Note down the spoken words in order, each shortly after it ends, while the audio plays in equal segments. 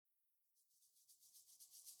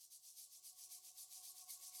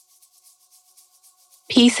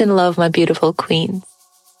Peace and love, my beautiful queens.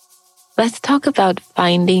 Let's talk about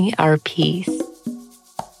finding our peace.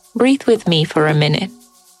 Breathe with me for a minute.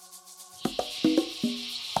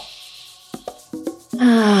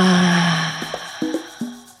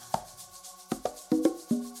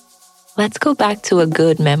 Let's go back to a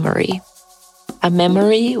good memory. A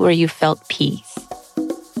memory where you felt peace.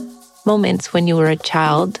 Moments when you were a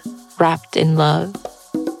child, wrapped in love.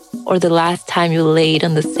 Or the last time you laid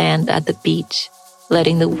on the sand at the beach,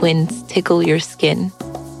 letting the winds tickle your skin.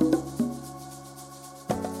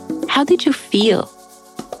 How did you feel?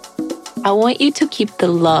 I want you to keep the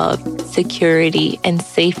love, security, and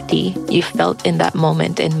safety you felt in that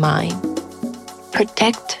moment in mind.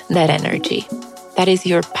 Protect that energy. That is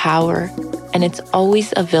your power, and it's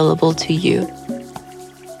always available to you.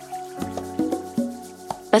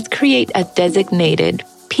 Let's create a designated,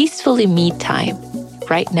 peacefully me time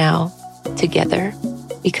right now together,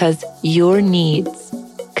 because your needs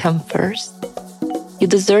come first. You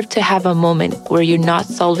deserve to have a moment where you're not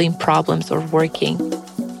solving problems or working.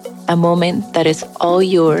 A moment that is all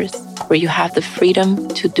yours, where you have the freedom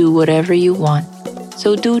to do whatever you want.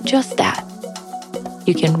 So do just that.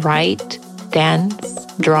 You can write, dance,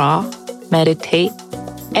 draw, meditate,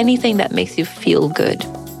 anything that makes you feel good.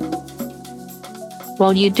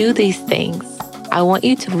 While you do these things, I want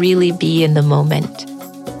you to really be in the moment.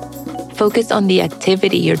 Focus on the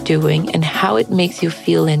activity you're doing and how it makes you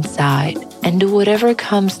feel inside, and do whatever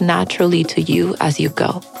comes naturally to you as you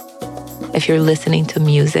go. If you're listening to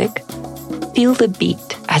music, feel the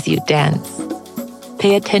beat as you dance.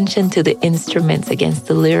 Pay attention to the instruments against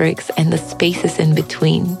the lyrics and the spaces in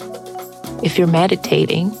between. If you're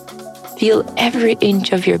meditating, feel every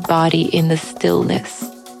inch of your body in the stillness.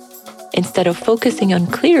 Instead of focusing on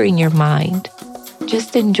clearing your mind,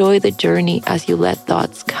 just enjoy the journey as you let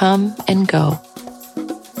thoughts come and go.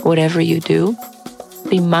 Whatever you do,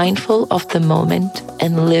 be mindful of the moment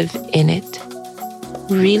and live in it.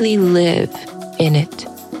 Really live in it.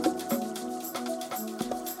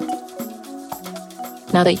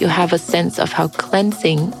 Now that you have a sense of how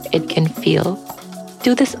cleansing it can feel,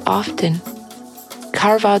 do this often.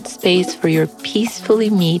 Carve out space for your peacefully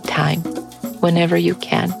me time whenever you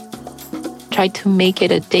can. Try to make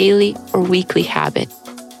it a daily or weekly habit.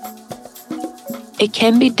 It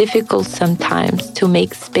can be difficult sometimes to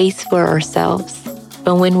make space for ourselves,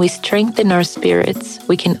 but when we strengthen our spirits,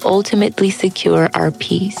 we can ultimately secure our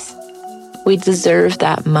peace. We deserve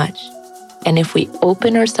that much, and if we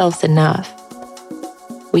open ourselves enough,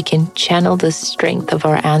 we can channel the strength of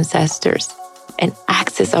our ancestors and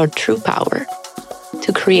access our true power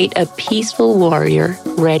to create a peaceful warrior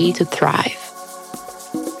ready to thrive.